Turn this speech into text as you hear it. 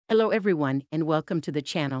Hello everyone and welcome to the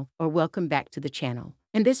channel or welcome back to the channel.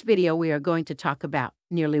 In this video we are going to talk about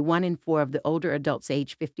nearly 1 in 4 of the older adults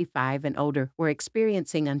age 55 and older were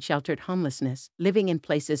experiencing unsheltered homelessness, living in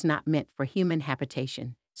places not meant for human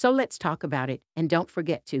habitation. So let's talk about it, and don't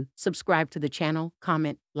forget to subscribe to the channel,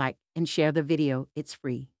 comment, like, and share the video. It's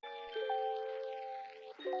free.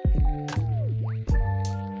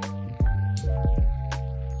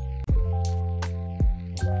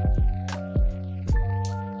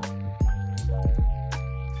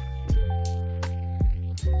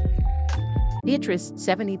 Beatrice,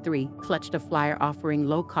 73, clutched a flyer offering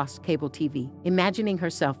low-cost cable TV, imagining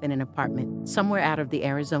herself in an apartment somewhere out of the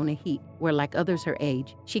Arizona heat, where, like others her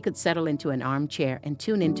age, she could settle into an armchair and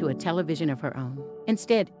tune into a television of her own.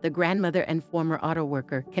 Instead, the grandmother and former auto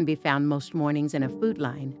worker can be found most mornings in a food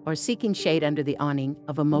line or seeking shade under the awning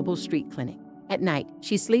of a mobile street clinic. At night,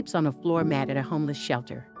 she sleeps on a floor mat at a homeless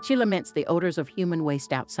shelter. She laments the odors of human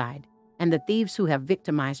waste outside and the thieves who have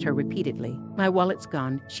victimized her repeatedly. "My wallet's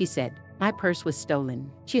gone," she said. "My purse was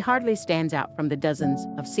stolen." She hardly stands out from the dozens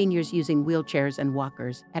of seniors using wheelchairs and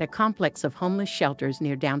walkers at a complex of homeless shelters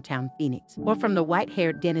near downtown Phoenix, or from the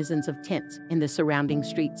white-haired denizens of tents in the surrounding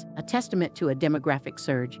streets, a testament to a demographic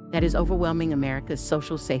surge that is overwhelming America's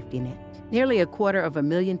social safety net. Nearly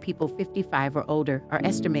 250,000 people 55 or older are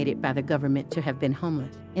estimated by the government to have been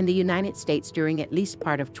homeless in the United States during at least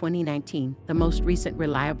part of 2019, the most recent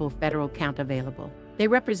reliable federal count available. They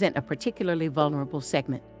represent a particularly vulnerable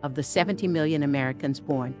segment of the 70 million Americans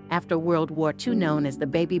born after World War II, known as the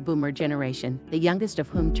baby boomer generation, the youngest of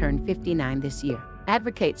whom turned 59 this year.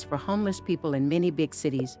 Advocates for homeless people in many big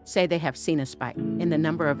cities say they have seen a spike in the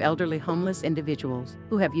number of elderly homeless individuals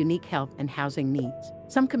who have unique health and housing needs.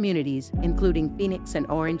 Some communities, including Phoenix and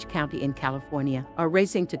Orange County in California, are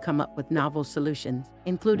racing to come up with novel solutions,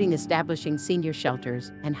 including establishing senior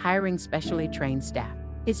shelters and hiring specially trained staff.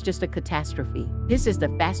 It's just a catastrophe. This is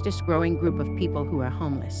the fastest growing group of people who are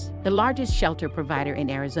homeless. The largest shelter provider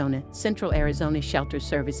in Arizona, Central Arizona Shelter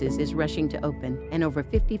Services, is rushing to open an over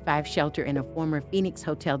 55 shelter in a former Phoenix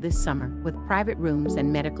hotel this summer, with private rooms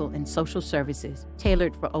and medical and social services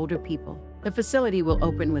tailored for older people. The facility will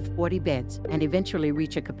open with 40 beds and eventually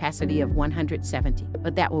reach a capacity of 170,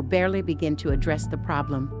 but that will barely begin to address the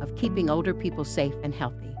problem of keeping older people safe and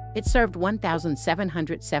healthy. It served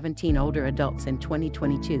 1,717 older adults in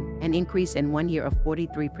 2022, an increase in 1 year of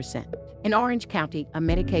 43%. In Orange County, a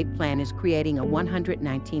Medicaid plan is creating a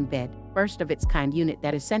 119-bed, first-of-its-kind unit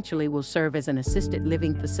that essentially will serve as an assisted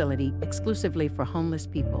living facility exclusively for homeless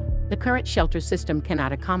people. The current shelter system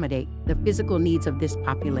cannot accommodate the physical needs of this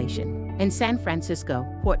population. In San Francisco,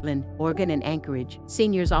 Portland, Oregon, and Anchorage,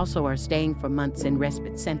 seniors also are staying for months in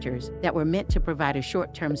respite centers that were meant to provide a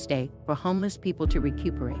short-term stay for homeless people to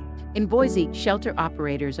recuperate. In Boise, shelter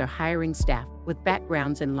operators are hiring staff with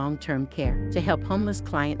backgrounds in long-term care to help homeless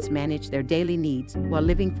clients manage their daily needs while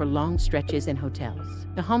living for long stretches in hotels.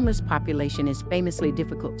 The homeless population is famously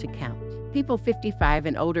difficult to count. People 55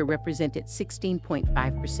 and older represented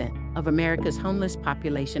 16.5% of America's homeless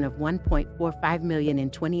population of 1.45 million in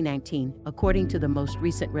 2019, according to the most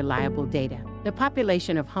recent reliable data. The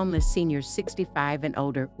population of homeless seniors 65 and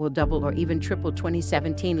older will double or even triple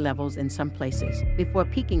 2017 levels in some places, before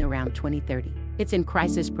peaking around 2030. It's in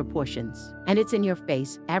crisis proportions. And it's in your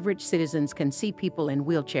face. Average citizens can see people in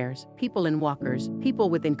wheelchairs, people in walkers, people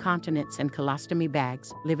with incontinence and colostomy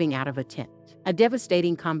bags living out of a tent. A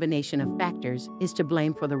devastating combination of factors is to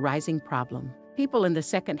blame for the rising problem. People in the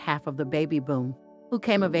second half of the baby boom, who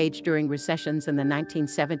came of age during recessions in the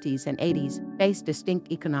 1970s and 80s, face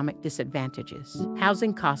distinct economic disadvantages.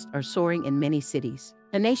 Housing costs are soaring in many cities.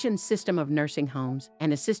 The nation's system of nursing homes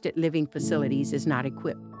and assisted living facilities is not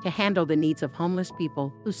equipped to handle the needs of homeless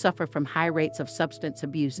people who suffer from high rates of substance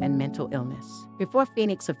abuse and mental illness. Before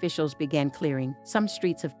Phoenix officials began clearing some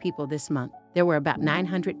streets of people this month, there were about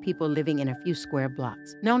 900 people living in a few square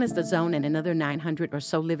blocks, known as the Zone, and another 900 or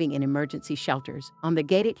so living in emergency shelters on the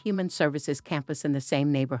gated Human Services campus in the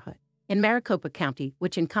same neighborhood. In Maricopa County,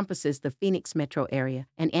 which encompasses the Phoenix metro area,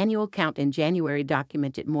 an annual count in January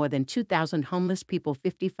documented more than 2,000 homeless people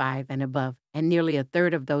 55 and above, and nearly a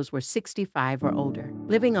third of those were 65 or older.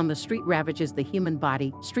 Living on the street ravages the human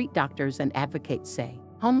body, street doctors and advocates say.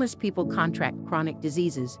 Homeless people contract chronic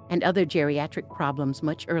diseases and other geriatric problems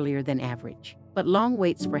much earlier than average. But long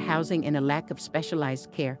waits for housing and a lack of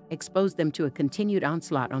specialized care expose them to a continued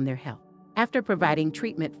onslaught on their health. After providing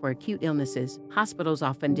treatment for acute illnesses, hospitals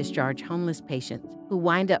often discharge homeless patients who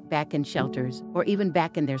wind up back in shelters or even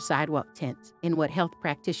back in their sidewalk tents in what health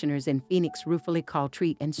practitioners in Phoenix ruefully call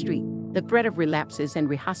treat and street. The threat of relapses and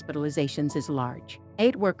rehospitalizations is large.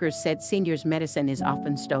 Aid workers said seniors' medicine is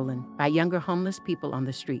often stolen by younger homeless people on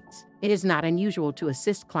the streets. It is not unusual to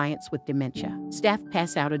assist clients with dementia. Staff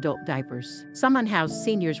pass out adult diapers. Some unhoused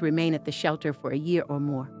seniors remain at the shelter for a year or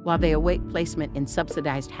more, while they await placement in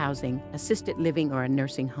subsidized housing, assisted living, or a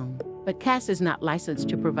nursing home. But CAS is not licensed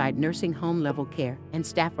to provide nursing home-level care, and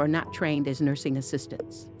staff are not trained as nursing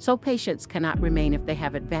assistants. So patients cannot remain if they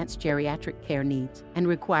have advanced geriatric care needs and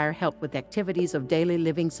require help with activities of daily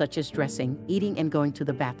living such as dressing, eating, and going to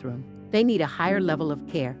the bathroom. They need a higher level of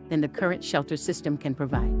care than the current shelter system can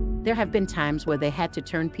provide. There have been times where they had to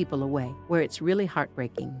turn people away, where it's really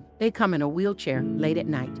heartbreaking. They come in a wheelchair late at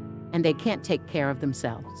night, and they can't take care of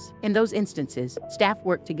themselves. In those instances, staff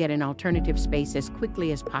work to get an alternative space as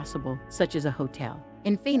quickly as possible, such as a hotel.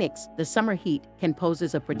 In Phoenix, the summer heat can pose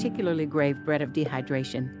as a particularly grave threat of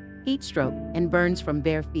dehydration, heat stroke, and burns from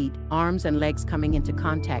bare feet, arms, and legs coming into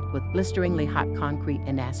contact with blisteringly hot concrete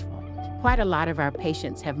and asphalt. Quite a lot of our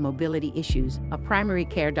patients have mobility issues. A primary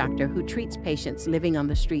care doctor who treats patients living on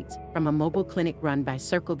the streets from a mobile clinic run by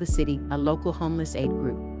Circle the City, a local homeless aid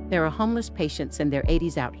group. There are homeless patients in their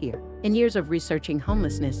 80s out here. In years of researching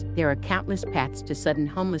homelessness, there are countless paths to sudden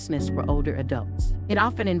homelessness for older adults. It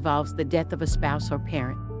often involves the death of a spouse or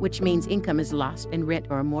parent, which means income is lost and rent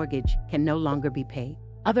or a mortgage can no longer be paid.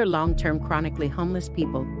 Other long-term chronically homeless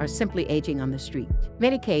people are simply aging on the street.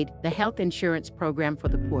 Medicaid, the health insurance program for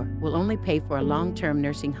the poor, will only pay for a long-term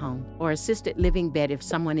nursing home or assisted living bed if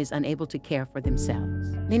someone is unable to care for themselves.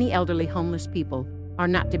 Many elderly homeless people are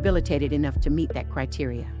not debilitated enough to meet that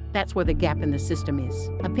criteria. That's where the gap in the system is.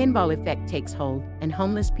 A pinball effect takes hold, and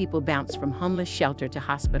homeless people bounce from homeless shelter to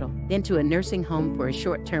hospital, then to a nursing home for a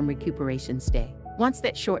short-term recuperation stay. Once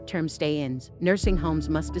that short-term stay ends, nursing homes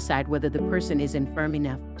must decide whether the person is infirm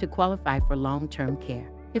enough to qualify for long-term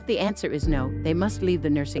care. If the answer is no, they must leave the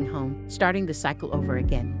nursing home, starting the cycle over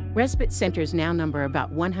again. Respite centers now number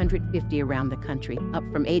about 150 around the country, up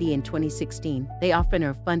from 80 in 2016. They often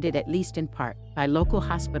are funded, at least in part, by local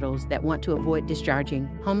hospitals that want to avoid discharging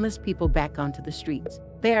homeless people back onto the streets.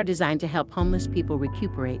 They are designed to help homeless people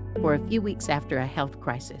recuperate for a few weeks after a health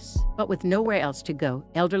crisis. But with nowhere else to go,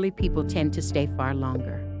 elderly people tend to stay far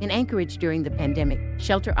longer. In Anchorage during the pandemic,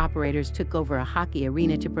 shelter operators took over a hockey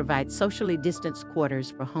arena to provide socially distanced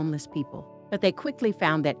quarters for homeless people. But they quickly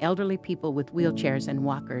found that elderly people with wheelchairs and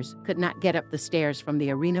walkers could not get up the stairs from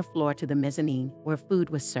the arena floor to the mezzanine where food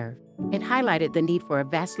was served. It highlighted the need for a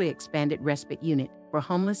vastly expanded respite unit for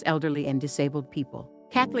homeless, elderly, and disabled people.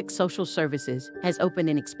 Catholic Social Services has opened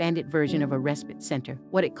an expanded version of a respite center,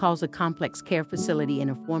 what it calls a complex care facility in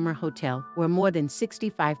a former hotel, where more than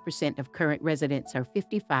 65% of current residents are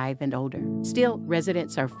 55 and older. Still,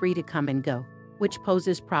 residents are free to come and go, which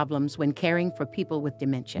poses problems when caring for people with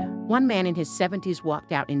dementia. One man in his 70s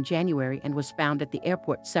walked out in January and was found at the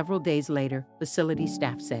airport several days later, facility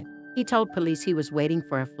staff said. He told police he was waiting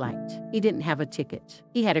for a flight. He didn't have a ticket.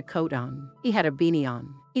 He had a coat on. He had a beanie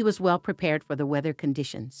on. He was well prepared for the weather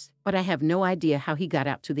conditions. But I have no idea how he got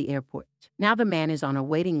out to the airport. Now the man is on a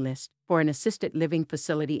waiting list for an assisted living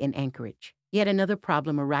facility in Anchorage. Yet another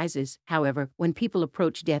problem arises, however, when people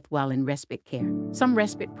approach death while in respite care. Some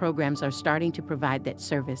respite programs are starting to provide that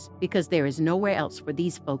service because there is nowhere else for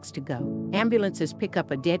these folks to go. Ambulances pick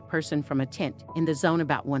up a dead person from a tent in the zone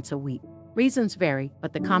about once a week. Reasons vary,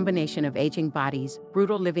 but the combination of aging bodies,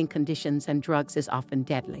 brutal living conditions, and drugs is often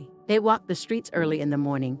deadly. They walk the streets early in the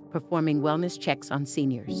morning, performing wellness checks on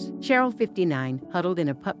seniors. Cheryl, 59, huddled in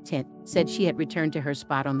a pup tent, said she had returned to her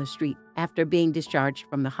spot on the street after being discharged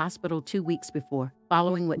from the hospital 2 weeks before,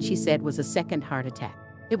 following what she said was a second heart attack.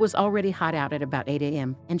 It was already hot out at about 8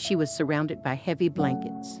 a.m., and she was surrounded by heavy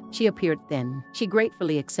blankets. She appeared thin. She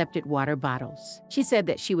gratefully accepted water bottles. She said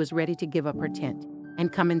that she was ready to give up her tent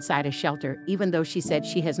and come inside a shelter, even though she said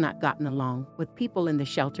she has not gotten along with people in the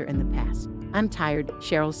shelter in the past. "I'm tired,"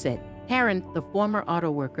 Cheryl said. Karen, the former auto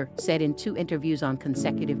worker, said in 2 interviews on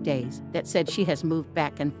consecutive days that said she has moved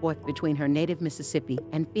back and forth between her native Mississippi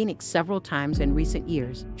and Phoenix several times in recent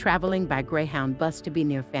years, traveling by Greyhound bus to be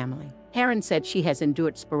near family. Karen said she has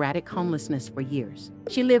endured sporadic homelessness for years.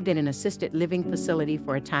 She lived in an assisted living facility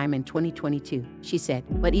for a time in 2022, she said,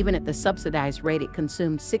 but even at the subsidized rate, it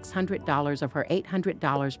consumed $600 of her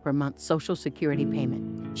 $800 per month Social Security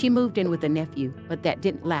payment. She moved in with a nephew, but that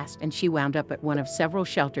didn't last, and she wound up at one of several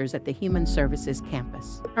shelters at the Human Services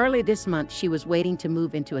campus. Early this month, she was waiting to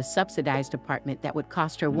move into a subsidized apartment that would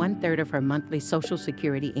cost her 1/3 of her monthly Social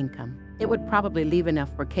Security income. It would probably leave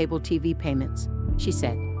enough for cable TV payments, she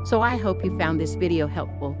said. So I hope you found this video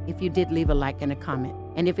helpful. If you did, leave a like and a comment.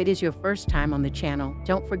 And if it is your first time on the channel,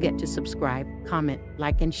 don't forget to subscribe, comment,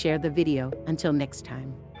 like, and share the video. Until next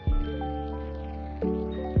time.